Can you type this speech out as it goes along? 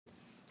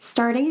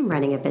Starting and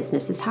running a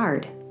business is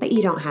hard, but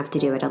you don't have to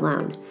do it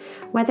alone.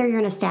 Whether you're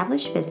an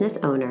established business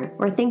owner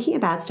or thinking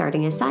about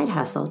starting a side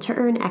hustle to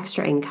earn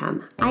extra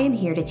income, I am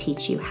here to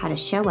teach you how to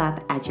show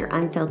up as your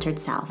unfiltered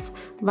self,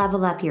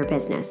 level up your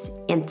business,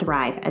 and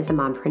thrive as a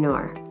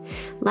mompreneur.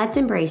 Let's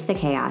embrace the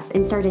chaos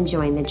and start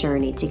enjoying the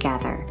journey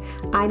together.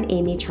 I'm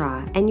Amy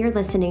Traw, and you're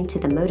listening to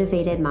the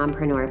Motivated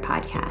Mompreneur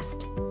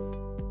Podcast.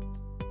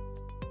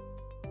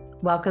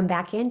 Welcome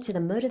back into the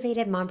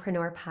Motivated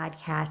Mompreneur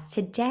Podcast.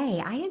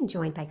 Today, I am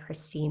joined by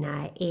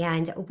Kristina,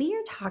 and we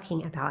are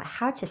talking about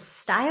how to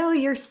style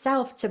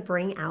yourself to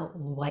bring out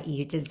what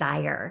you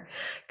desire.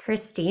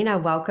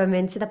 Kristina, welcome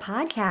into the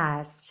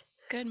podcast.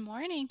 Good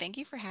morning. Thank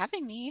you for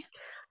having me.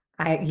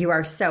 You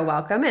are so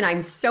welcome, and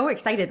I'm so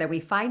excited that we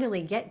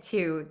finally get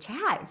to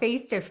chat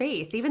face to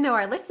face. Even though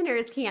our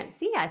listeners can't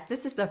see us,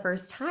 this is the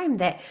first time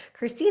that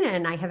Kristina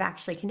and I have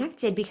actually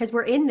connected because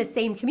we're in the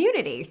same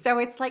community. So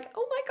it's like,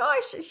 oh my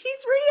gosh, she's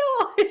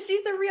real.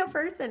 She's a real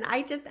person.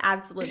 I just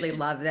absolutely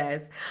love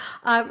this.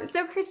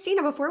 So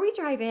Kristina, before we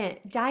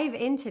dive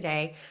in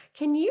today,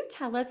 can you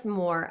tell us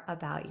more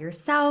about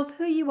yourself,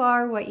 who you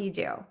are, what you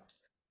do?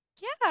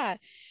 Yeah.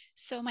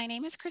 So my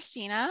name is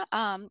Kristina.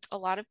 A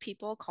lot of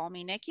people call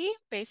me Nikki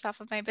based off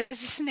of my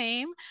business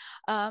name.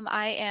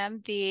 I am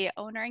the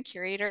owner and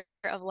curator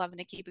of Love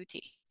Nikki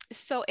Boutique.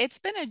 So it's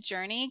been a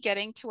journey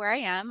getting to where I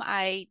am.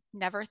 I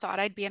never thought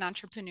I'd be an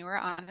entrepreneur,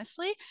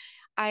 honestly.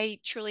 I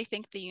truly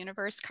think the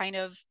universe kind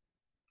of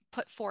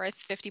put forth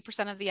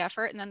 50% of the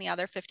effort and then the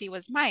other 50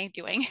 was my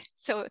doing.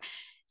 So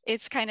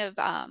it's kind of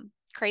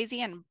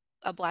crazy and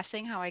a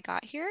blessing how I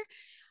got here.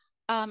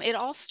 It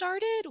all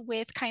started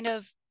with kind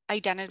of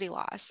identity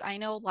loss. I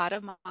know a lot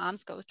of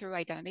moms go through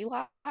identity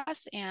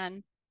loss,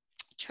 and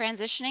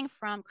transitioning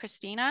from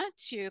Kristina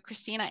to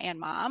Kristina and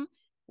mom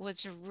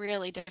was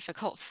really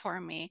difficult for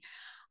me.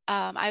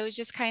 I was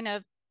just kind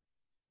of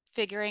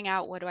figuring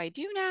out, what do I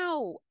do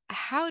now?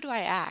 How do I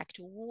act?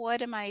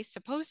 What am I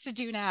supposed to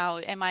do now?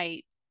 Am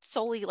I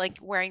solely like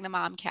wearing the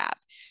mom cap?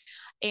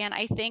 And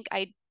I think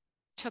I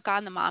took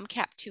on the mom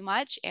cap too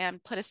much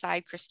and put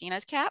aside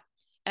Kristina's cap,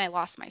 and I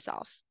lost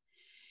myself.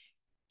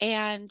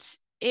 And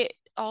it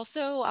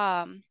also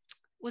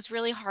was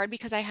really hard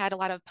because I had a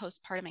lot of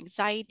postpartum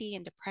anxiety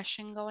and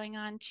depression going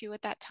on too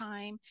at that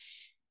time.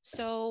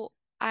 So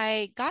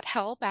I got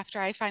help after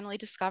I finally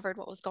discovered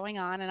what was going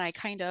on, and I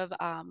kind of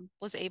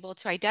was able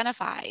to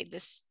identify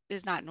this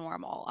is not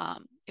normal.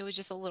 It was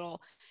just a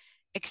little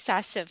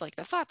excessive, like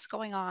the thoughts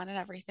going on and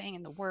everything,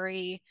 and the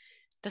worry,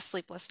 the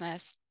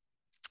sleeplessness.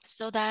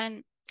 So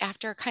then,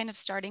 after kind of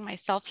starting my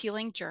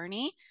self-healing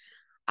journey,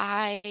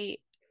 I,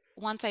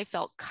 once I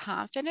felt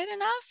confident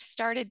enough,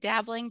 started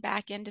dabbling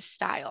back into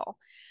style.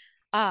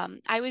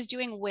 I was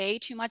doing way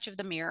too much of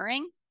the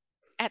mirroring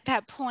at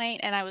that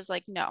point, and I was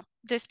like, no,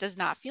 this does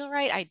not feel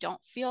right. I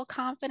don't feel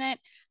confident.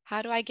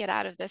 How do I get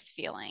out of this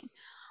feeling?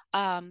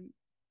 Um,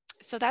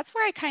 so that's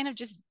where I kind of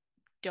just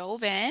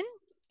dove in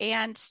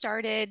and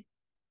started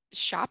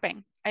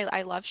shopping.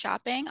 I love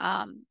shopping.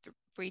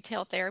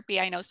 Retail therapy,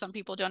 I know some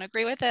people don't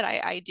agree with it.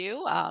 I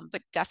do,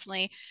 but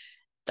definitely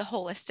the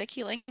holistic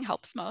healing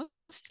helps most.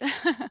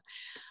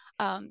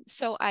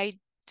 So I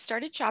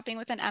started shopping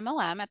with an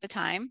MLM at the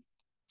time,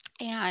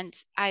 and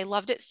I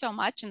loved it so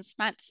much and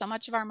spent so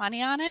much of our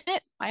money on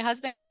it. My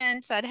husband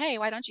said, hey,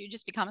 why don't you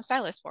just become a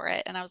stylist for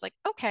it? And I was like,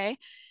 okay.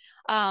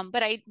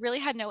 But I really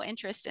had no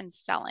interest in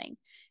selling.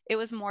 It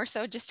was more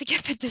so just to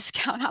get the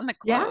discount on the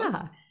clothes.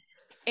 Yeah.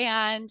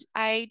 And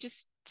I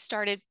just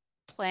started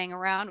playing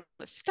around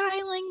with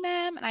styling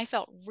them, and I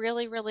felt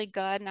really, really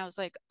good. And I was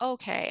like,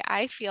 okay,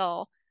 I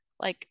feel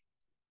like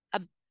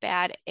a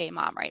bad A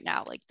mom right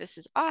now. Like, this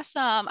is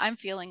awesome. I'm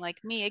feeling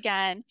like me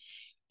again.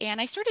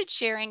 And I started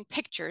sharing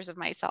pictures of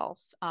myself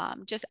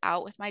just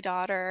out with my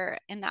daughter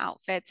in the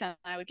outfits. And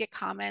I would get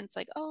comments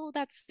like, oh,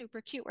 that's super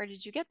cute. Where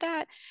did you get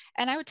that?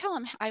 And I would tell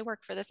them, I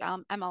work for this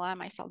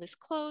MLM. I sell these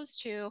clothes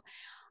too.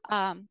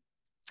 Um,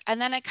 and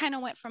then it kind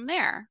of went from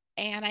there.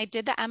 And I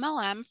did the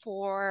MLM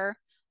for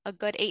a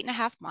good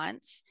 8.5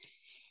 months.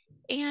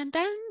 And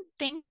then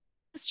things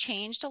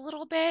changed a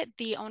little bit.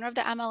 The owner of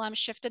the MLM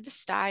shifted the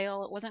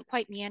style. It wasn't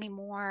quite me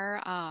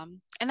anymore.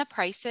 And the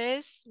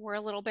prices were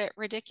a little bit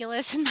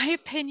ridiculous, in my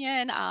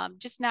opinion,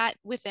 just not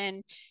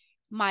within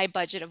my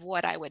budget of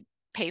what I would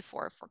pay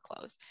for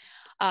clothes.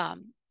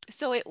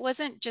 So it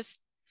wasn't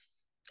just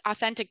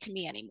authentic to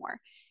me anymore.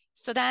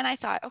 So then I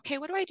thought, okay,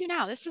 what do I do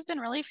now? This has been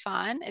really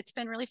fun. It's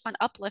been really fun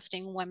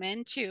uplifting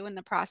women too in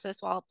the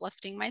process while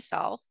uplifting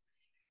myself.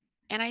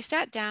 And I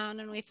sat down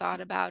and we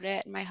thought about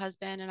it. And my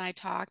husband and I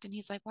talked, and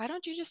he's like, why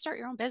don't you just start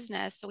your own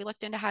business? So we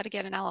looked into how to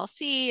get an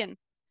LLC and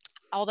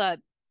all the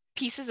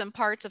pieces and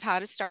parts of how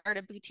to start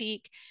a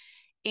boutique.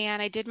 And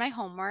I did my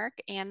homework,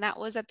 and that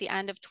was at the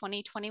end of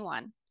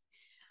 2021.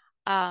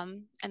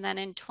 And then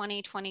in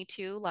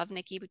 2022, Love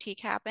Nikki Boutique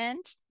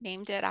happened,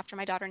 named it after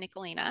my daughter,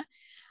 Nicolina.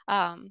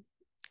 Um,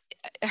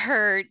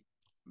 her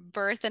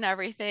birth and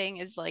everything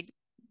is like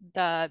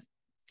the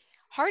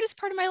hardest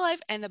part of my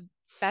life and the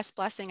best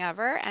blessing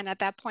ever. And at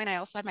that point, I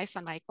also had my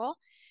son, Michael.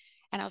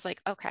 And I was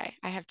like, okay,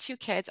 I have two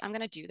kids. I'm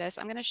going to do this.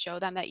 I'm going to show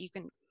them that you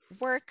can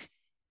work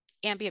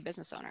and be a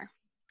business owner.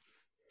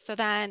 So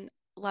then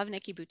Love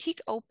Nikki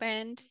Boutique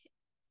opened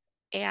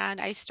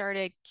and I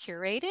started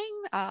curating,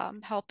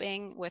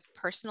 helping with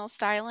personal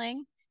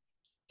styling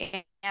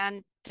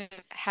and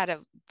had a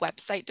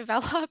website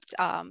developed.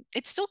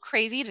 It's still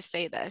crazy to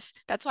say this.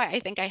 That's why I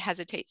think I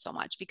hesitate so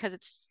much because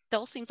it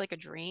still seems like a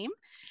dream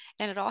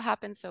and it all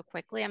happened so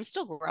quickly. I'm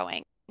still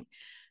growing,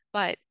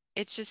 but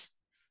it's just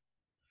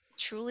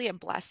truly a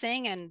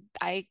blessing. And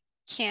I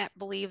can't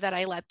believe that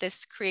I let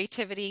this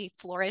creativity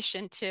flourish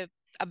into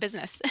a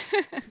business.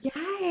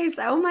 Yes.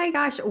 Oh my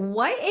gosh.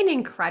 What an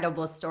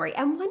incredible story.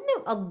 And one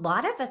that a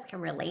lot of us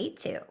can relate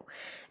to.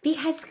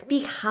 Because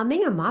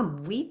becoming a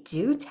mom, we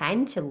do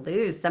tend to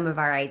lose some of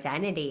our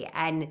identity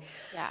and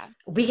Yeah.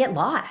 we get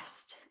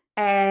lost.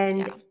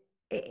 And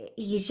Yeah.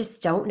 you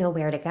just don't know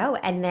where to go.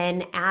 And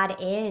then add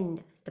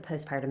in the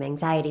postpartum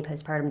anxiety,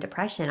 postpartum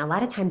depression. A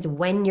lot of times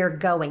when you're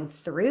going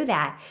through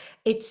that,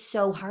 it's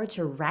so hard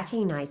to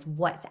recognize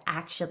what's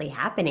actually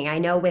happening. I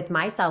know with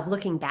myself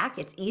looking back,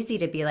 it's easy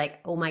to be like,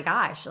 oh my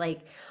gosh,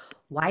 like,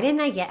 why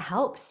didn't I get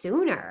help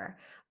sooner?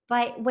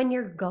 But when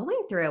you're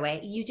going through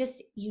it, you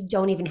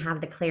don't even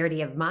have the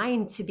clarity of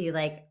mind to be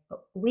like,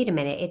 "Oh, wait a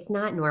minute, it's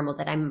not normal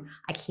that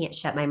I can't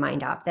shut my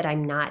mind off, that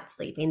I'm not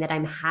sleeping, that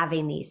I'm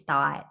having these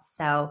thoughts."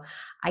 So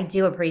I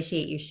do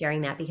appreciate you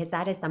sharing that because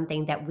that is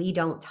something that we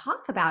don't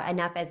talk about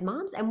enough as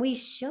moms, and we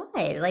should.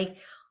 Like,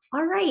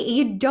 all right,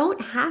 you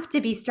don't have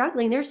to be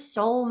struggling. There's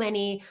so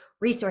many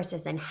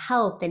resources and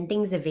help and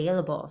things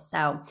available.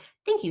 So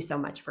thank you so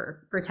much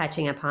for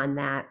touching upon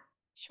that.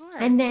 Sure.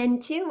 And then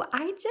too,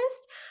 I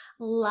just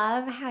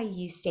love how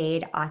you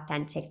stayed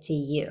authentic to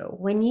you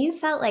when you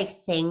felt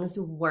like things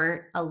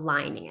weren't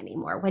aligning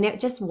anymore, when it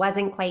just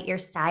wasn't quite your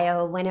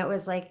style, when it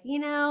was like,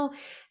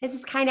 this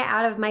is kind of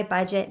out of my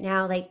budget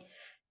now. Like,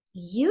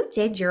 you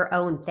did your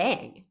own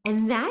thing.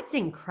 And that's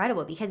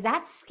incredible because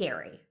that's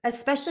scary,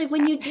 especially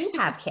when you do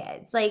Yeah. have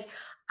kids. Like,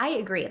 I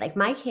agree. Like,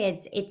 my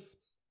kids, it's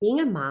being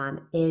a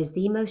mom is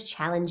the most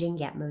challenging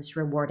yet most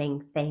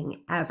rewarding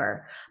thing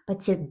ever.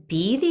 But to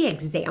be the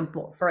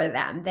example for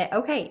them that,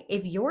 okay,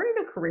 if you're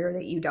in a career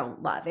that you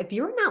don't love, if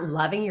you're not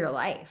loving your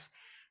life,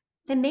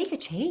 then make a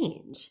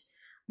change.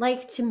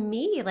 Like, to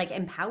me, like,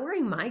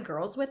 empowering my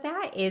girls with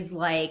that is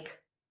like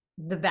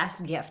the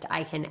best gift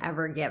I can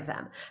ever give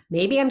them.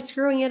 Maybe I'm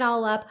screwing it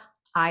all up.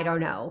 I don't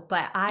know,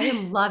 but I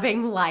am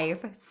loving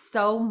life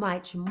so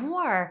much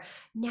more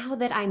now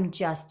that I'm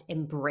just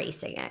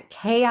embracing it. Yeah.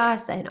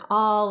 Chaos and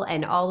all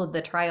of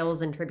the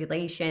trials and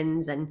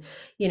tribulations. And,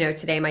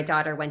 today my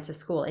daughter went to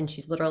school and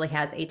she's literally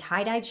has a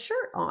tie-dyed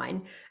shirt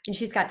on and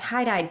she's got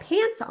tie-dyed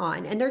pants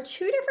on, and they're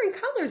two different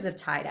colors of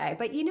tie-dye.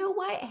 But you know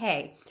what?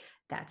 Hey,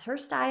 that's her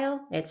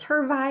style. It's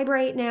her vibe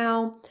right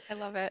now. I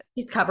love it.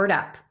 She's covered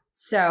up.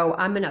 So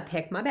I'm going to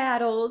pick my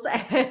battles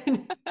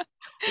and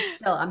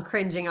still I'm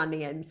cringing on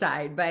the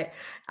inside, but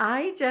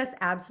I just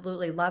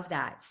absolutely love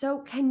that. So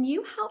can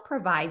you help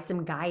provide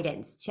some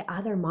guidance to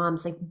other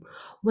moms like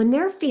when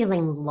they're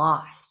feeling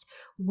lost?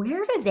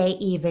 Where do they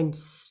even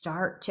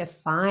start to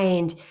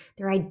find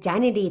their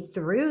identity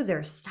through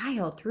their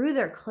style, through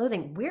their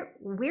clothing?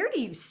 Where do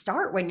you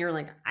start when you're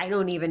like, I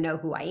don't even know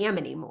who I am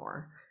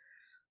anymore?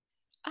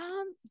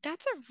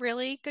 That's a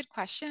really good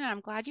question, and I'm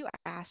glad you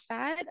asked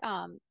that.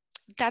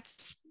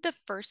 That's the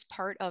first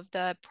part of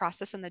the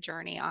process and the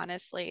journey,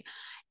 honestly.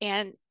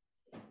 And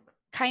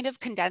kind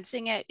of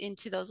condensing it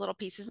into those little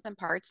pieces and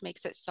parts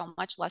makes it so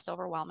much less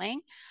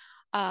overwhelming.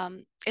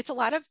 It's a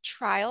lot of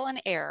trial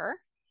and error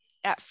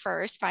at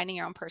first, finding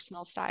your own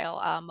personal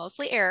style,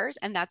 mostly errors,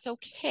 and that's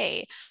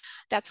okay.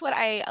 That's what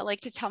I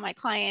like to tell my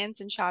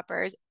clients and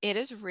shoppers. It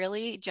is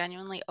really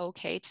genuinely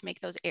okay to make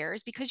those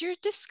errors because you're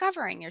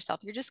discovering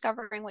yourself. You're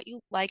discovering what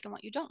you like and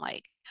what you don't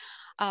like.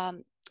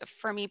 Um,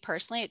 for me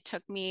personally, it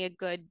took me a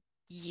good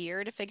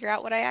year to figure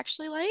out what I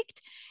actually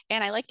liked.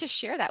 And I like to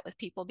share that with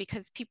people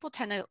because people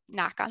tend to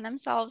knock on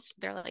themselves.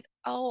 They're like,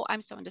 oh,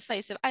 I'm so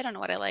indecisive. I don't know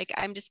what I like.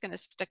 I'm just going to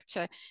stick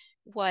to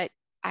what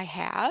I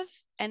have.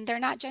 And they're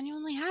not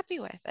genuinely happy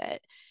with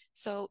it.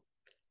 So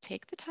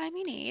take the time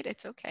you need.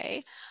 It's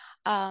okay.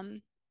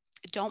 Um,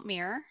 don't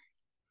mirror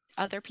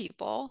other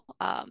people.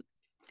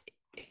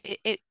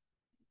 It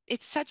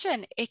it's such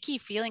an icky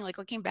feeling. Like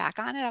looking back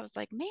on it, I was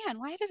like, man,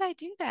 why did I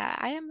do that?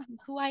 I am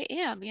who I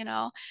am.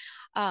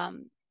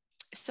 Um,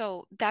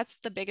 so that's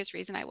the biggest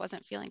reason I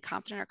wasn't feeling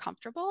confident or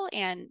comfortable.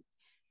 And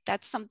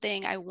that's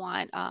something I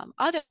want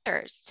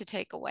others to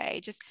take away.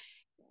 Just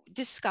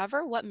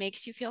discover what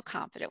makes you feel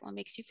confident, what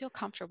makes you feel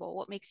comfortable,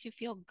 what makes you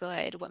feel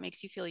good, what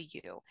makes you feel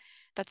you.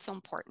 That's so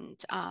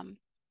important.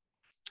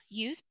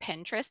 Use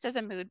Pinterest as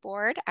a mood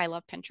board. I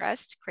love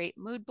Pinterest. Create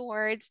mood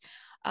boards,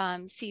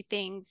 see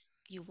things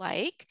you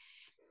like.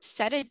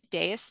 Set a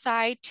day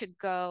aside to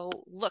go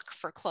look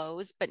for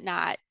clothes, but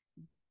not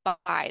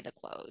buy the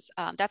clothes.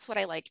 That's what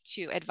I like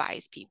to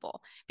advise people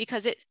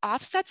because it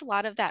offsets a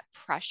lot of that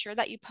pressure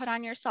that you put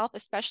on yourself,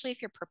 especially if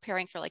you're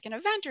preparing for like an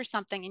event or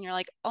something and you're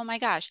like, oh my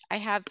gosh, I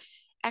have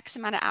X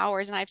amount of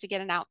hours and I have to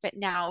get an outfit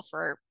now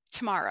for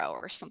tomorrow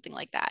or something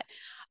like that.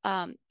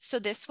 So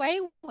this way,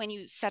 when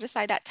you set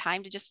aside that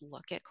time to just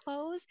look at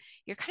clothes,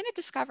 you're kind of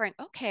discovering,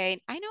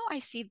 okay, I know I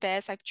see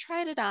this, I've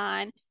tried it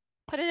on,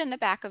 put it in the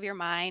back of your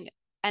mind.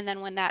 And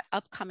then when that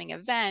upcoming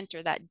event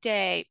or that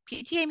day,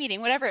 PTA meeting,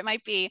 whatever it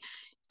might be,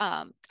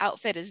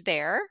 outfit is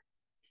there,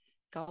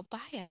 go buy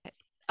it.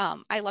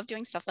 I love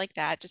doing stuff like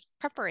that, just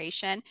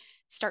preparation.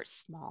 Start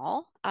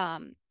small.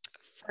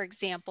 For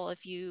example,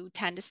 if you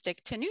tend to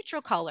stick to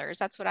neutral colors,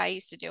 that's what I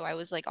used to do. I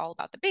was like all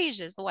about the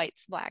beiges, the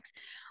whites, blacks.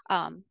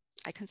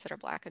 I consider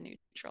black a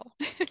neutral.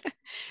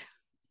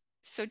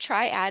 So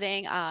try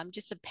adding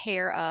just a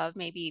pair of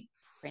maybe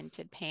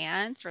printed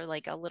pants or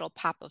like a little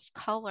pop of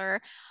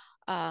color.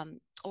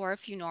 Or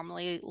if you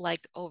normally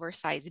like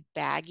oversized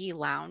baggy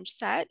lounge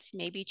sets,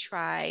 maybe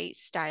try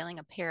styling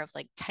a pair of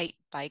like tight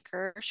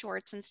biker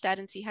shorts instead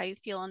and see how you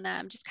feel in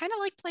them. Just kind of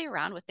like play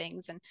around with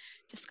things and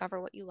discover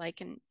what you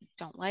like and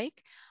don't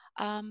like.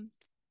 Um,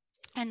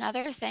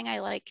 Another thing I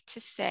like to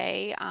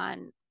say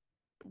on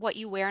what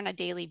you wear on a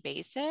daily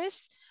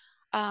basis,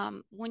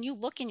 when you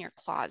look in your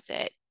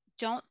closet,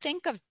 don't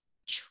think of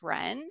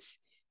trends.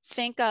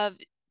 Think of,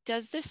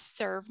 does this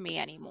serve me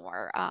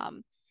anymore?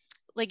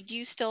 Like, do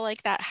you still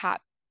like that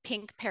hot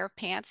pink pair of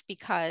pants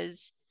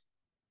because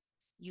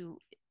you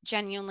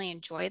genuinely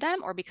enjoy them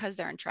or because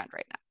they're in trend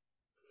right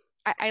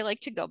now? I like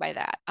to go by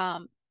that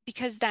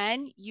because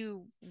then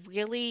you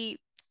really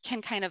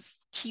can kind of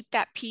keep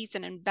that piece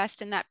and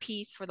invest in that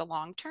piece for the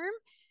long term.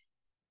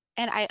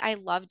 And I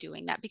love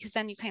doing that because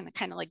then you kind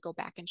of like go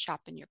back and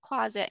shop in your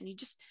closet and you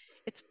just,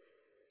 it's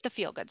the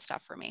feel good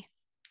stuff for me.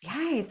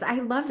 Yes,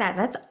 I love that.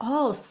 That's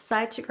all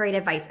such great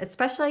advice,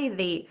 especially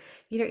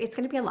it's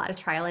going to be a lot of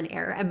trial and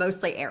error and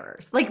mostly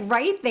errors. Like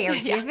right there,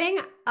 Yeah, giving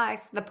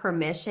us the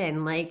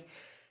permission, like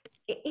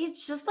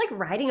it's just like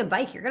riding a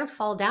bike. You're going to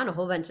fall down a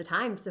whole bunch of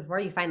times before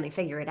you finally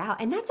figure it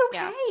out. And that's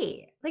yeah,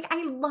 okay. Like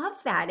I love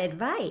that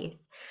advice.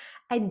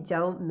 And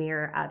don't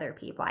mirror other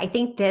people. I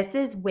think this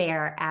is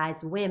where,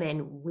 as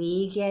women,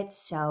 we get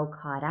so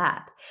caught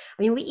up.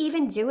 I mean, we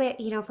even do it,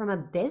 from a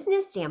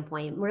business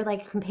standpoint. We're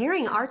like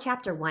comparing yeah, our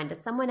chapter 1 to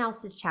someone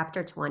else's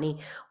chapter 20.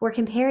 We're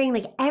comparing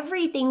like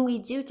everything we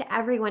do to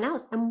everyone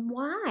else. And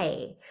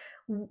why?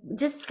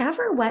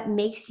 Discover what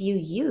makes you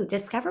you.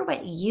 Discover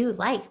what you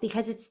like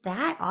because it's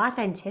that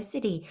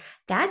authenticity.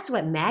 That's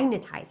what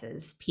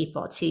magnetizes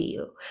people to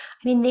you.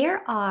 I mean,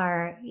 there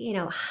are,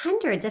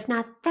 hundreds, if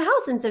not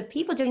thousands of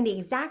people doing the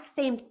exact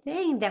same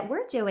thing that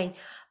we're doing,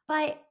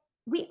 but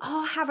we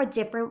all have a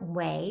different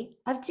way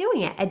of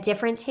doing it, a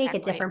different take, a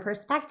exactly. different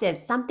perspective,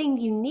 something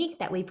unique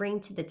that we bring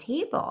to the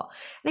table.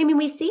 And I mean,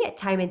 we see it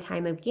time and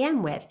time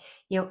again with,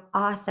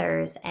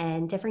 authors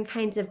and different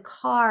kinds of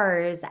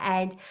cars.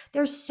 And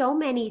there's so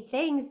many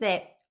things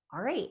that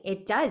all right,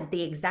 it does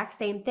the exact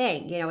same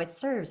thing. It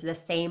serves the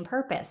same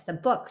purpose. The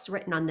book's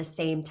written on the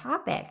same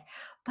topic.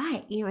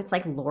 But, it's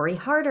like Lori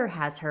Harder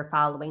has her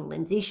following,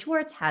 Lindsay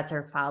Schwartz has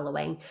her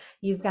following.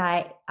 You've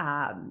got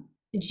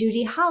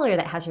Judy Holler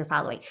that has her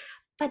following.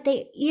 But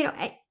they,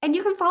 and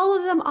you can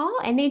follow them all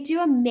and they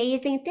do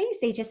amazing things.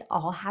 They just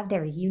all have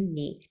their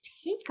unique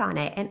take on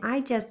it. And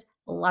I just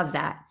love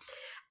that.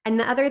 And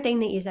the other thing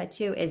that you said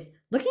too is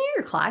looking at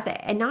your closet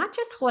and not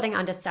just holding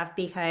onto stuff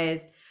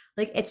because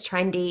like it's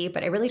trendy,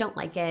 but I really don't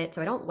like it.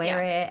 So I don't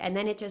wear Yeah, it. And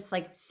then it just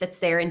like sits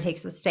there and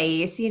takes some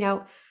space,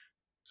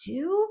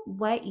 do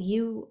what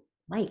you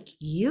like.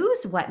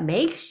 Use what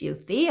makes you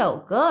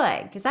feel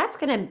good because that's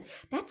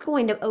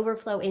going to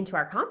overflow into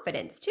our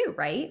confidence too,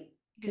 right?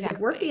 Because if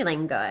we're exactly.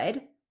 feeling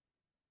good,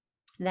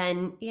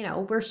 then,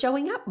 we're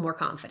showing up more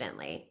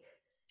confidently.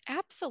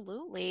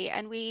 Absolutely.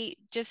 And we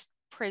just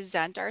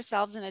present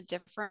ourselves in a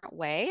different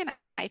way. And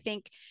I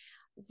think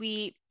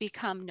we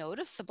become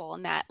noticeable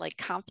in that like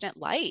confident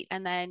light.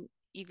 And then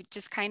you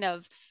just kind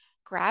of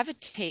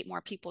gravitate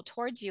more people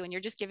towards you and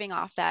you're just giving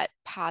off that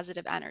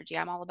positive energy.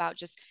 I'm all about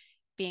just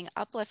being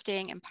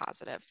uplifting and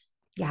positive.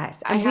 Yes.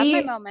 I And have my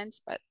we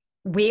moments, but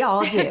We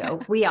all do.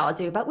 We all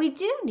do. But we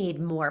do need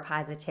more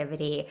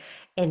positivity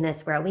in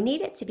this world. We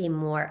need it to be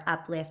more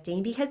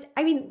uplifting because,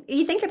 I mean,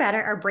 you think about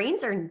it, our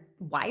brains are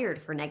wired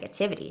for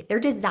negativity. They're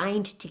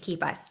designed to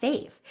keep us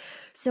safe.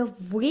 So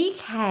if we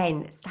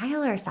can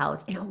style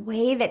ourselves in a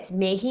way that's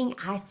making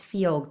us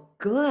feel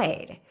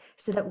good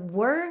so that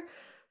we're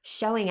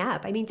showing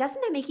up. I mean,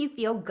 doesn't that make you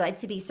feel good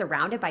to be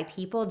surrounded by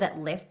people that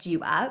lift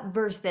you up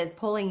versus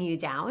pulling you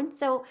down?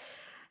 So,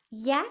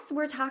 yes,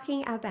 we're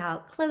talking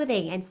about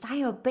clothing and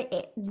style, but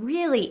it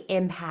really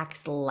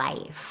impacts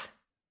life.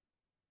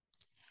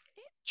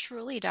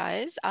 truly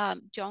does.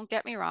 Don't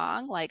get me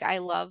wrong. Like I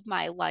love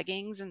my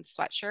leggings and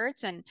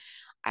sweatshirts, and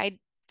I'd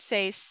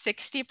say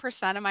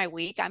 60% of my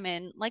week I'm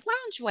in like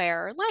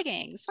loungewear,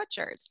 leggings,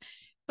 sweatshirts.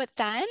 But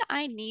then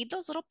I need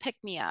those little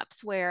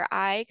pick-me-ups where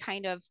I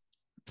kind of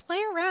play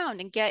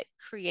around and get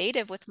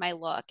creative with my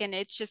look. And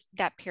it's just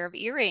that pair of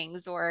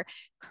earrings or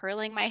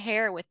curling my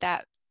hair with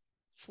that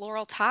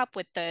floral top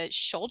with the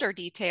shoulder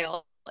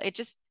detail.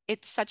 It's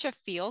such a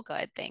feel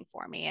good thing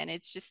for me. And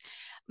it's just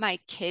my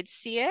kids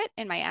see it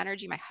and my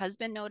energy. My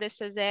husband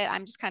notices it.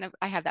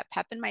 I have that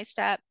pep in my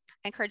step.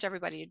 I encourage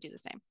everybody to do the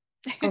same.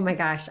 Oh my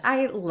gosh,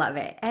 I love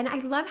it. And I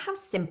love how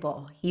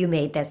simple you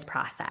made this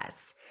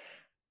process.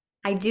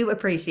 I do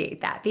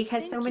appreciate that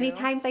because so Thank many you.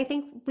 times I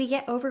think we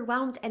get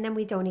overwhelmed and then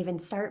we don't even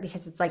start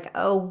because it's like,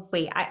 oh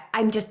wait,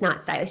 I'm just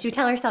not stylish. We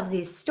tell ourselves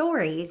these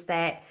stories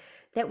that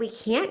we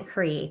can't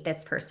create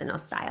this personal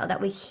style,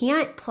 that we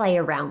can't play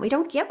around. We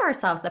don't give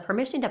ourselves the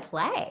permission to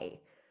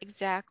play.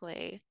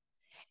 Exactly.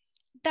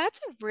 That's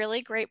a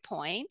really great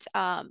point.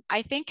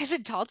 I think as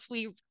adults,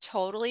 we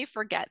totally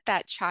forget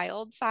that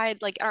child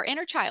side, like our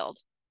inner child,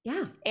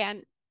 Yeah.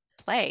 and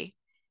play.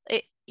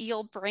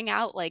 You'll bring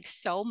out like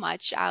so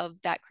much of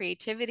that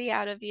creativity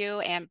out of you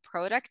and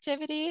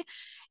productivity.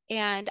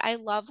 And I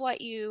love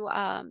what you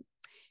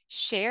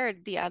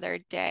shared the other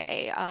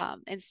day.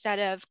 Instead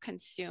of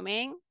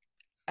consuming,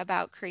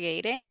 about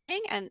creating.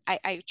 And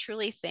I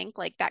truly think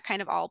like that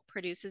kind of all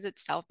produces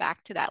itself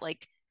back to that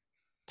like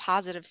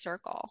positive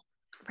circle.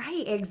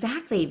 Right,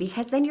 exactly.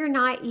 Because then you're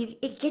not,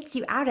 it gets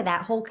you out of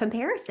that whole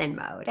comparison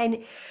mode.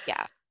 And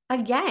Yeah.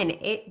 again,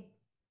 it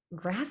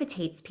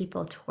gravitates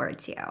people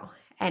towards you.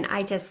 And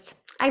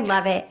I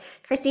love it.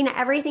 Christina,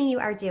 everything you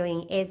are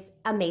doing is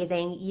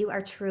amazing. You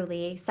are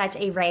truly such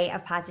a ray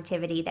of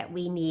positivity that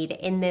we need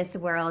in this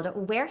world.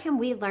 Where can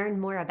we learn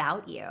more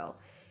about you?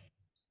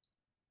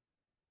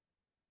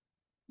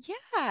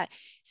 Yeah.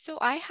 So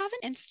I have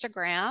an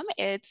Instagram.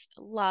 It's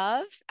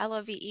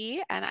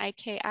LoveNiki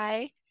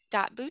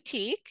dot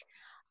boutique.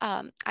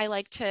 I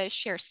like to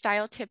share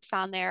style tips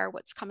on there,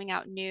 what's coming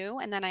out new.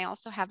 And then I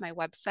also have my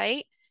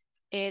website.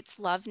 It's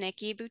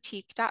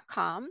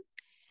lovenikiboutique.com.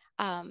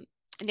 Um,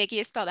 Nikki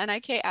is spelled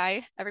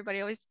Niki.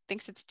 Everybody always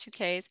thinks it's two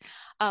Ks.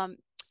 Um,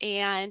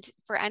 and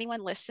for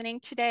anyone listening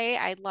today,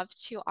 I'd love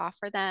to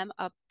offer them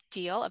a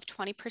deal of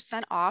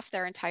 20% off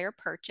their entire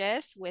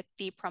purchase with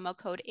the promo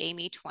code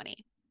Amy20.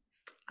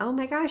 Oh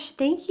my gosh,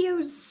 thank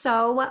you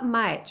so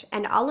much.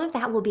 And all of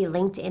that will be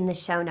linked in the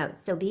show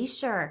notes. So be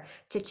sure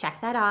to check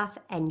that off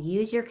and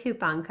use your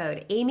coupon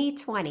code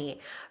Amy20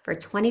 for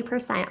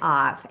 20%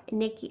 off.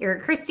 Nikki or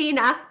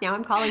Christina, now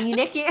I'm calling you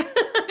Nikki.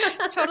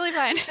 Totally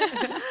fine.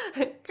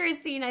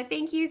 Christina,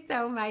 thank you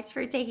so much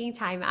for taking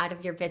time out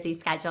of your busy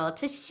schedule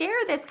to share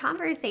this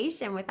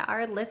conversation with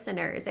our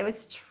listeners. It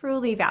was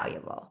truly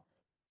valuable.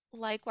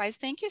 Likewise,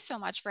 thank you so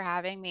much for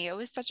having me. It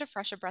was such a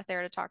fresh of breath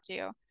air to talk to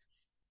you.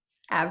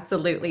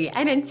 Absolutely.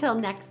 And until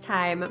next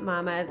time,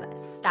 mamas,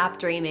 stop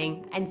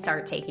dreaming and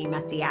start taking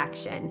messy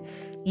action.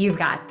 You've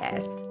got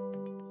this.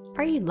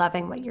 Are you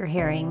loving what you're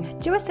hearing?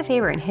 Do us a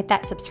favor and hit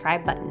that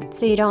subscribe button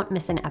so you don't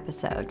miss an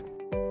episode.